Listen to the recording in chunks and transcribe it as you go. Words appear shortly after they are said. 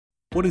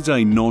What is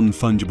a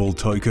non-fungible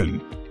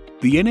token?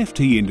 The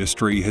NFT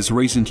industry has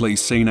recently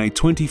seen a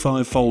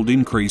 25-fold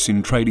increase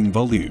in trading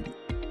volume.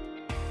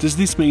 Does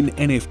this mean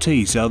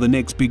NFTs are the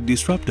next big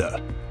disruptor?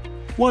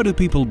 Why do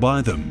people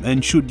buy them,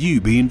 and should you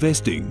be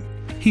investing?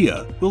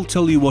 Here, we'll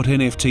tell you what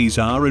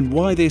NFTs are and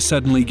why they're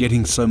suddenly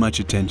getting so much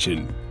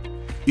attention.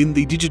 In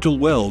the digital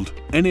world,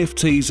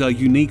 NFTs are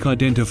unique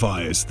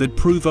identifiers that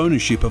prove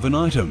ownership of an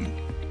item.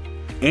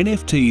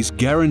 NFTs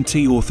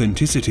guarantee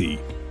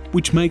authenticity,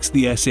 which makes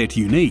the asset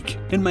unique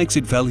and makes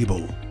it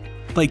valuable.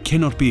 They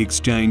cannot be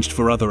exchanged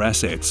for other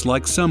assets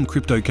like some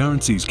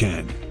cryptocurrencies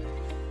can.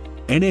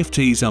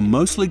 NFTs are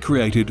mostly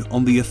created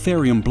on the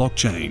Ethereum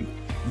blockchain,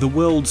 the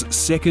world's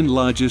second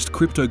largest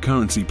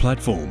cryptocurrency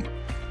platform.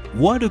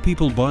 Why do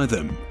people buy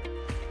them?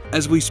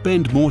 As we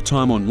spend more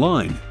time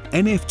online,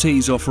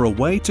 NFTs offer a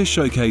way to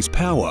showcase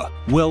power,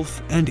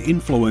 wealth, and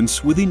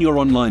influence within your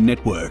online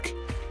network.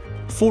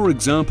 For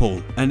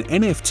example, an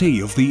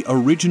NFT of the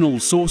original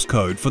source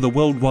code for the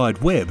World Wide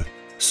Web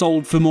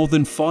sold for more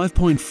than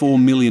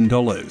 $5.4 million.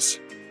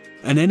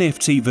 An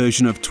NFT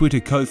version of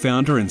Twitter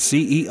co-founder and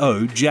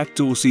CEO Jack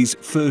Dorsey's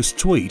first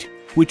tweet,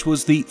 which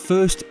was the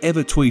first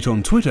ever tweet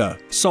on Twitter,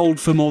 sold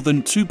for more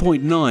than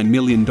 $2.9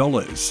 million.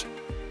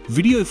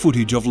 Video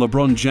footage of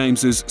LeBron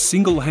James's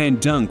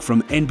single-hand dunk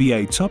from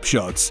NBA Top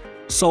Shots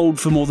sold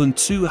for more than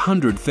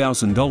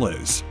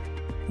 $200,000.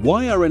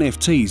 Why are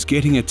NFTs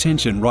getting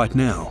attention right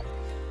now?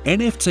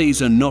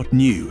 NFTs are not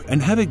new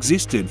and have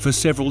existed for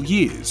several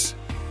years.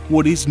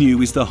 What is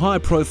new is the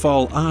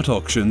high-profile art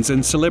auctions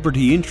and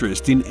celebrity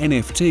interest in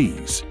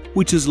NFTs,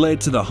 which has led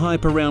to the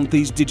hype around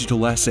these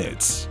digital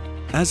assets.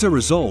 As a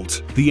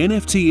result, the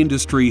NFT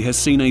industry has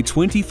seen a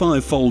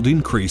 25-fold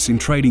increase in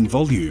trading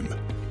volume.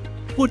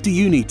 What do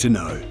you need to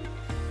know?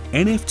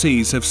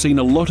 NFTs have seen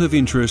a lot of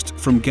interest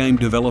from game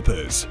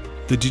developers,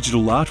 the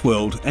digital art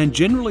world, and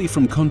generally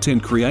from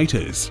content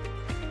creators.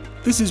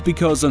 This is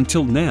because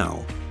until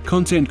now,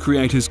 content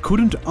creators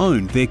couldn't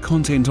own their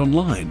content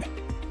online.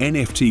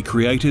 NFT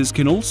creators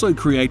can also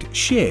create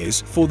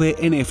shares for their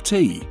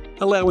NFT,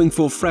 allowing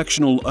for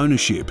fractional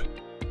ownership.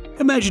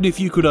 Imagine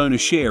if you could own a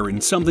share in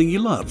something you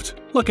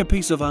loved, like a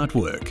piece of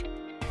artwork.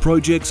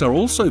 Projects are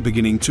also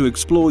beginning to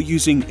explore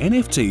using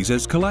NFTs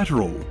as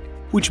collateral,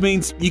 which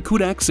means you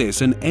could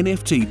access an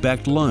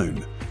NFT-backed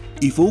loan.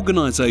 If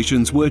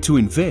organizations were to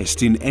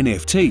invest in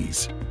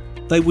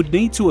NFTs, they would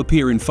need to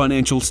appear in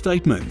financial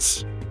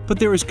statements. But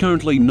there is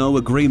currently no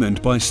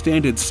agreement by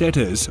standard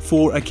setters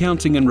for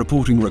accounting and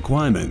reporting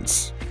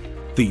requirements.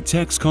 The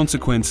tax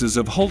consequences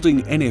of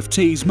holding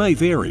NFTs may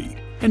vary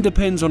and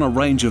depends on a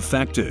range of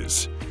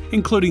factors,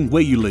 including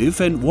where you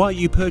live and why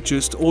you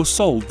purchased or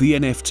sold the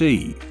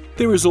NFT.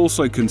 There is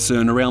also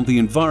concern around the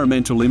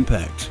environmental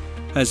impact,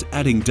 as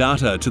adding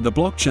data to the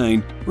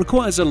blockchain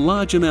requires a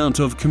large amount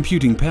of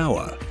computing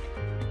power.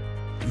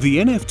 The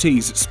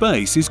NFTs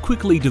space is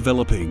quickly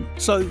developing,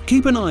 so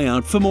keep an eye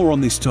out for more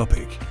on this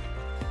topic.